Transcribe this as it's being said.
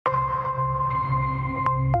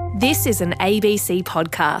This is an ABC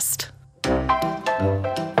podcast.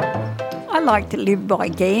 I like to live by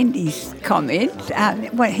Gandhi's comment.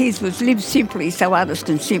 His was live simply so others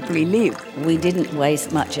can simply live. We didn't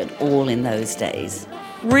waste much at all in those days.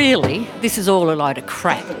 Really, this is all a load of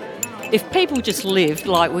crap. If people just lived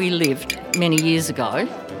like we lived many years ago,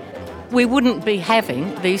 we wouldn't be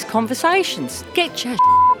having these conversations. Get your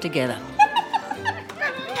together.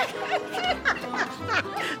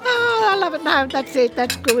 Oh, I love it. No, that's it.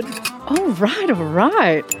 That's good. All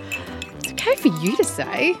right. It's okay for you to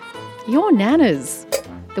say. You're nanas.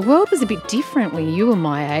 The world was a bit different when you were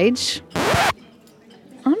my age.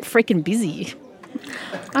 I'm freaking busy.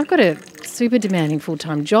 I've got a super demanding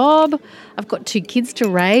full-time job, I've got 2 kids to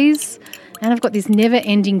raise, and I've got this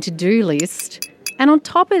never-ending to-do list. And on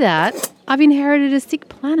top of that, I've inherited a sick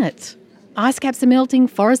planet. Ice caps are melting,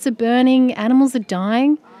 forests are burning, animals are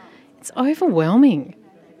dying. It's overwhelming.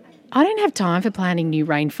 I don't have time for planting new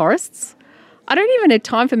rainforests. I don't even have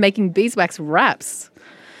time for making beeswax wraps.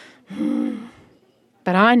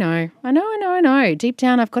 But I know. Deep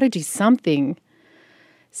down, I've got to do something.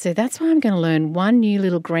 So that's why I'm going to learn one new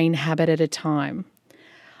little green habit at a time.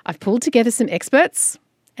 I've pulled together some experts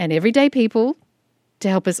and everyday people to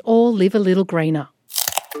help us all live a little greener.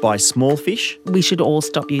 By small fish. We should all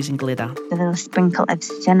stop using glitter. A little sprinkle of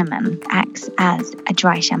cinnamon acts as a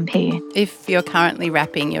dry shampoo. If you're currently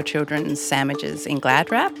wrapping your children's sandwiches in Glad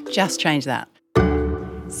Wrap, just change that.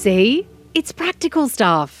 See? It's practical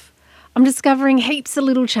stuff. I'm discovering heaps of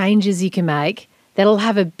little changes you can make that'll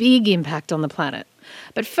have a big impact on the planet.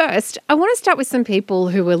 But first, I want to start with some people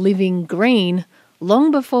who were living green long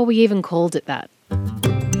before we even called it that.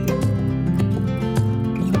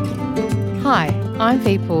 Hi, I'm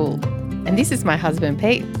Fee Poole, and this is my husband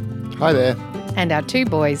Pete. Hi there. And our 2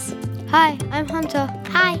 boys. Hi, I'm Hunter.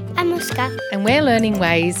 Hi, I'm Oscar. And we're learning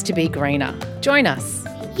ways to be greener. Join us.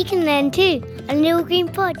 You can learn too. A little green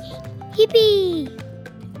pod. Yippee!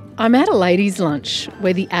 I'm at a ladies' lunch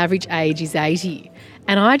where the average age is 80.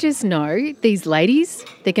 And I just know these ladies,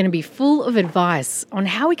 they're going to be full of advice on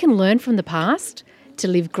how we can learn from the past to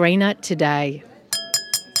live greener today.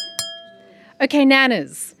 Okay,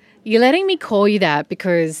 nanas, you're letting me call you that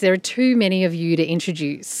because there are too many of you to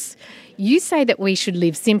introduce. You say that we should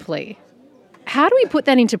live simply. How do we put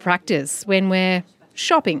that into practice when we're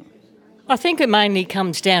shopping? I think it mainly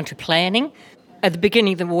comes down to planning. At the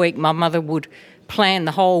beginning of the week, my mother would plan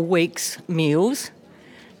the whole week's meals,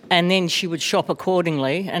 and then she would shop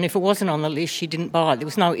accordingly, and if it wasn't on the list, she didn't buy it. There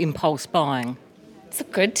was no impulse buying. It's a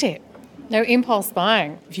good tip. No impulse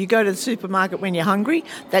buying. If you go to the supermarket when you're hungry,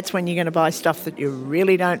 that's when you're going to buy stuff that you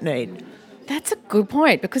really don't need. That's a good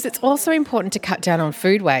point, because it's also important to cut down on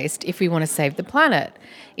food waste if we want to save the planet.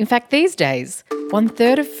 In fact, these days,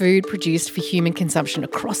 1/3 of food produced for human consumption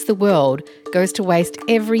across the world goes to waste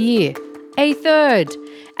every year. 1/3.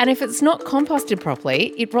 And if it's not composted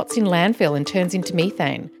properly, it rots in landfill and turns into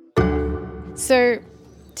methane. So,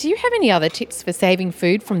 do you have any other tips for saving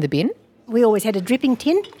food from the bin? We always had a dripping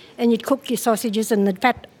tin, and you'd cook your sausages and the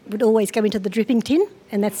fat would always go into the dripping tin,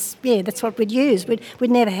 and that's what we'd use.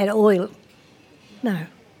 We'd never had oil. No.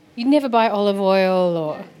 You'd never buy olive oil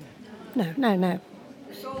or... No.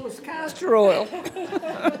 It's always castor oil.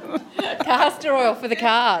 Castor oil for the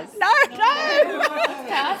cars? No.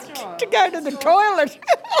 Castor oil. To go to the toilet.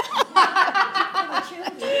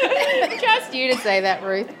 Trust you to say that,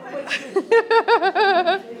 Ruth.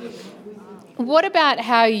 What about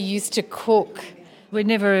how you used to cook? We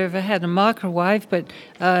never ever had a microwave, but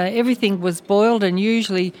everything was boiled and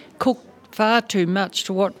usually cooked far too much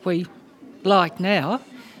to what we like now.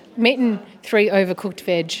 Meat and 3 overcooked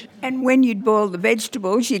veg. And when you'd boil the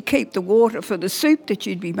vegetables, you'd keep the water for the soup that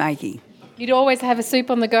you'd be making. You'd always have a soup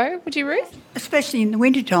on the go, would you, Ruth? Especially in the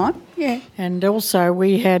wintertime, yeah. And also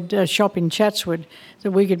we had a shop in Chatswood that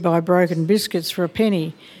we could buy broken biscuits for a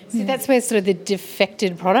penny. So that's where sort of the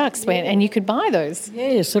defected products went, and you could buy those?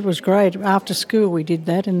 Yes, it was great. After school we did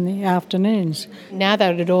that in the afternoons. Now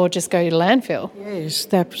that would all just go to landfill? Yes,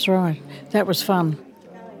 that's right. That was fun.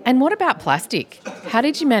 And what about plastic? How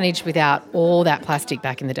did you manage without all that plastic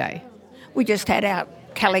back in the day? We just had our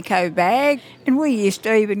calico bag, and we used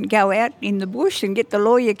to even go out in the bush and get the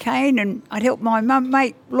lawyer cane, and I'd help my mum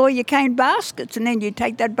make lawyer cane baskets, and then you'd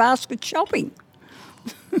take that basket shopping.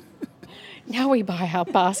 Now we buy our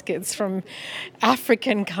baskets from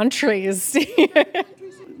African countries.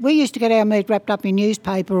 We used to get our meat wrapped up in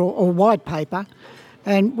newspaper or white paper,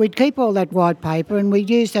 and we'd keep all that white paper, and we'd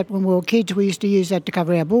use that when we were kids. We used to use that to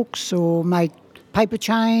cover our books or make paper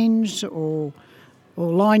chains or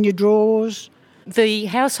line your drawers. The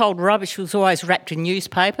household rubbish was always wrapped in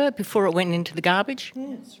newspaper before it went into the garbage.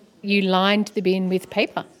 Yes. You lined the bin with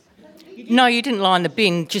paper? No, you didn't line the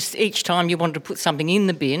bin. Just each time you wanted to put something in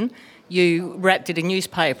the bin, you wrapped it in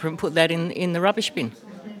newspaper and put that in the rubbish bin.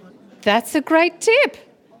 That's a great tip.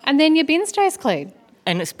 And then your bin stays clean.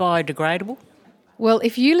 And it's biodegradable. Well,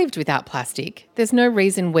 if you lived without plastic, there's no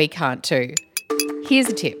reason we can't too. Here's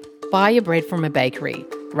a tip. Buy your bread from a bakery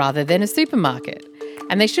rather than a supermarket.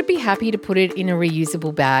 And they should be happy to put it in a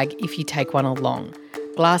reusable bag if you take one along.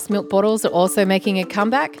 Glass milk bottles are also making a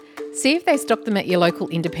comeback. See if they stock them at your local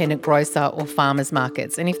independent grocer or farmers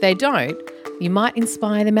markets. And if they don't, you might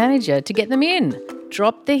inspire the manager to get them in.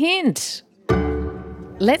 Drop the hint.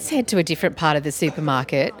 Let's head to a different part of the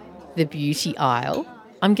supermarket, the beauty aisle.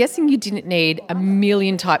 I'm guessing you didn't need a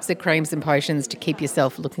million types of creams and potions to keep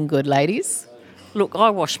yourself looking good, ladies. Look, I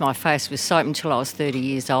washed my face with soap until I was 30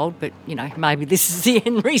 years old, but, maybe this is the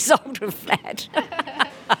end result of that.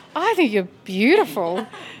 I think you're beautiful.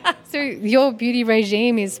 So your beauty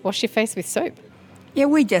regime is wash your face with soap? Yeah,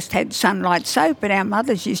 we just had Sunlight soap, and our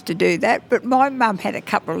mothers used to do that. But my mum had a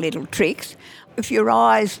couple of little tricks. If your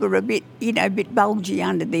eyes were a bit bulgy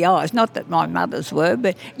under the eyes, not that my mothers were,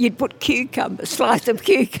 but you'd put slice of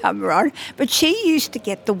cucumber on. But she used to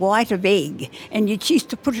get the white of egg, and she used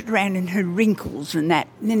to put it around in her wrinkles and that,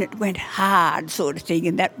 and then it went hard sort of thing,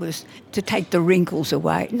 and that was to take the wrinkles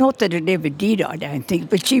away. Not that it ever did, I don't think,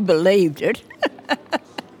 but she believed it.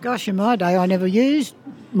 Gosh, in my day I never used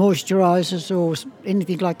moisturisers or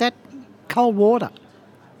anything like that. Cold water.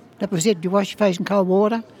 That was it. You wash your face in cold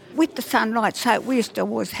water. With the Sunlight soap, we used to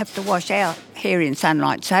always have to wash our hair in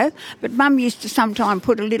Sunlight soap, but Mum used to sometimes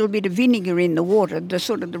put a little bit of vinegar in the water, the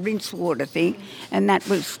sort of the rinse water thing, and that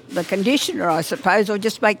was the conditioner, I suppose, or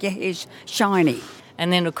just make your hair shiny.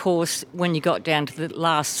 And then, of course, when you got down to the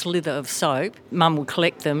last slither of soap, Mum would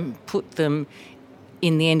collect them, put them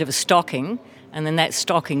in the end of a stocking, and then that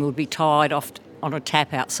stocking would be tied off on a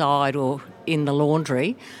tap outside or in the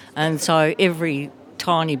laundry, and so every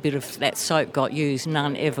tiny bit of that soap got used,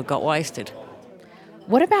 none ever got wasted.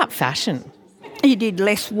 What about fashion? You did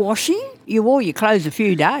less washing. You wore your clothes a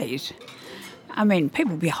few days. I mean,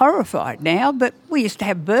 people would be horrified now, but we used to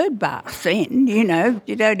have bird baths then,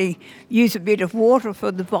 You'd only use a bit of water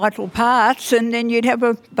for the vital parts, and then you'd have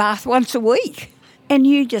a bath once a week. And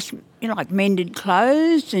you just, mended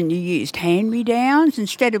clothes, and you used hand-me-downs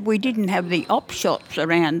we didn't have the op shops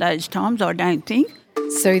around those times, I don't think.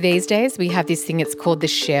 So these days we have this thing that's called the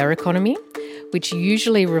share economy, which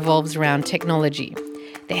usually revolves around technology.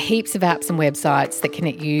 There are heaps of apps and websites that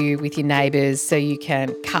connect you with your neighbours so you can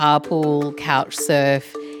carpool, couch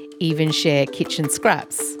surf, even share kitchen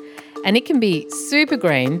scraps. And it can be super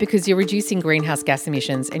green because you're reducing greenhouse gas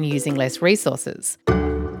emissions and using less resources.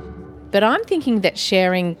 But I'm thinking that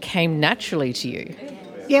sharing came naturally to you.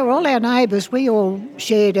 Yeah, well, all our neighbours, we all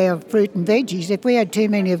shared our fruit and veggies. If we had too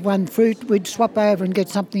many of one fruit, we'd swap over and get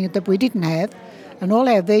something that we didn't have. And all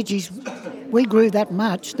our veggies, we grew that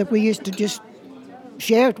much that we used to just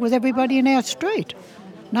share it with everybody in our street.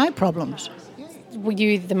 No problems. Were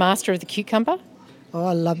you the master of the cucumber? Oh,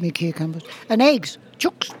 I love me cucumbers. And eggs,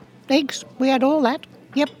 chooks, eggs. We had all that.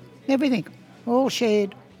 Yep, everything. All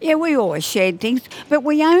shared. Yeah, we always shared things, but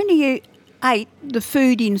we only ate the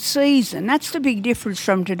food in season. That's the big difference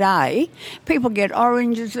from today. People get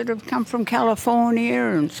oranges that have come from California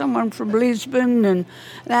and someone from Lisbon and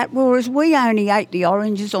that, whereas we only ate the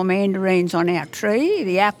oranges or mandarins on our tree,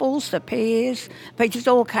 the apples, the pears, peaches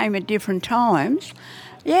all came at different times.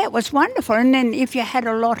 Yeah, it was wonderful. And then if you had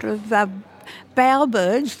a lot of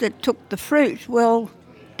bowerbirds that took the fruit, well,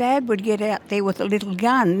 Dad would get out there with a little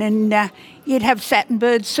gun and you'd have satin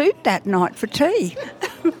bird soup that night for tea.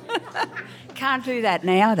 Can't do that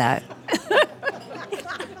now, though.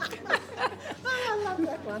 I love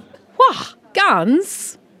that one. Wow,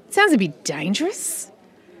 guns? Sounds a bit dangerous.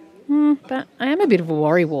 But I am a bit of a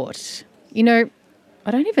worrywart.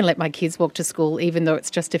 I don't even let my kids walk to school even though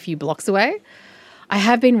it's just a few blocks away. I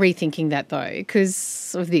have been rethinking that though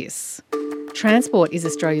because of this. Transport is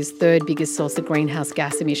Australia's third biggest source of greenhouse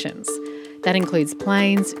gas emissions. That includes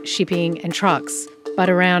planes, shipping and trucks. But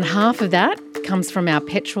around half of that comes from our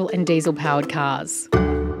petrol and diesel powered cars.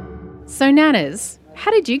 So Nanas,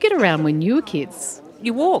 how did you get around when you were kids?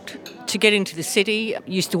 You walked. To get into the city,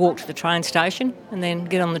 you used to walk to the train station and then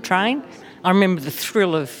get on the train. I remember the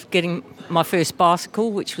thrill of getting my first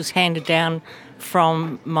bicycle, which was handed down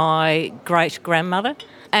from my great-grandmother,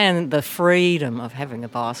 and the freedom of having a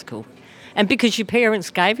bicycle. And because your parents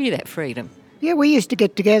gave you that freedom. Yeah, we used to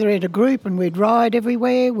get together in a group and we'd ride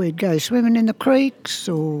everywhere. We'd go swimming in the creeks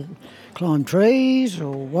or climb trees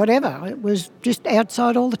or whatever. It was just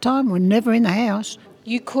outside all the time. We're never in the house.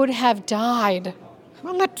 You could have died.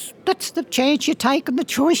 Well, that's the chance you take and the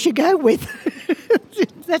choice you go with.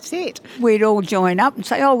 That's it. We'd all join up and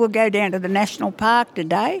say, we'll go down to the National Park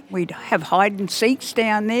today. We'd have hide and seeks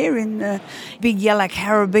down there in the big yellow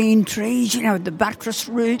carabine trees, with the buttress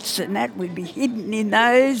roots and that. We'd be hidden in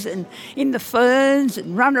those and in the ferns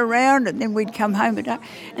and run around, and then we'd come home at dark.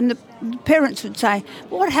 And the parents would say,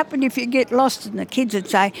 what happened if you get lost? And the kids would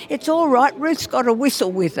say, it's all right, Ruth's got a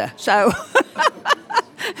whistle with her. So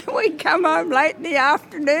we'd come home late in the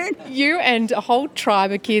afternoon. You and a whole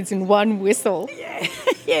tribe of kids in one whistle.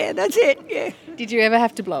 Yeah, that's it, yeah. Did you ever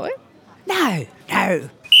have to blow it? No.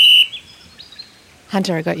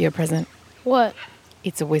 Hunter, I got you a present. What?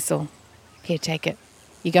 It's a whistle. Here, take it.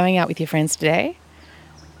 You're going out with your friends today.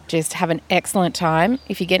 Just have an excellent time.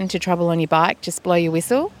 If you get into trouble on your bike, just blow your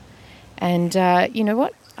whistle. And you know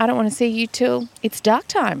what? I don't want to see you till it's dark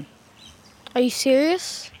time. Are you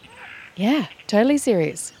serious? Yeah, totally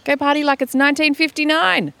serious. Go party like it's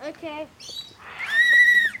 1959. Okay.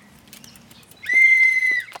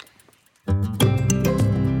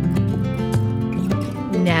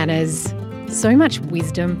 Nanas. So much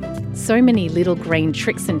wisdom, so many little green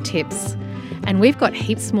tricks and tips. And we've got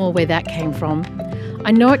heaps more where that came from.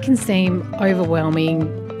 I know it can seem overwhelming,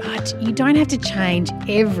 but you don't have to change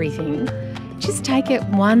everything. Just take it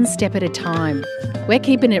one step at a time. We're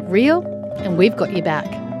keeping it real, and we've got your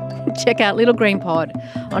back. Check out Little Green Pod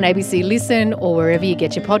on ABC Listen or wherever you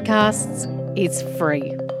get your podcasts. It's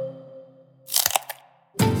free.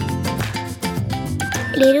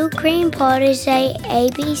 Little Green Pod is a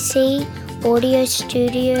ABC Audio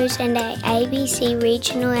Studios and a ABC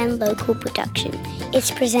regional and local production.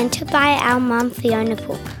 It's presented by our mum Fiona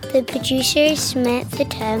Poole. The producer is Samantha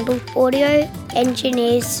Turnbull. Audio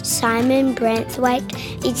engineers Simon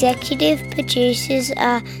Branthwaite. Executive producers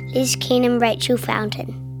are Liz Keane and Rachel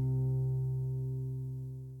Fountain.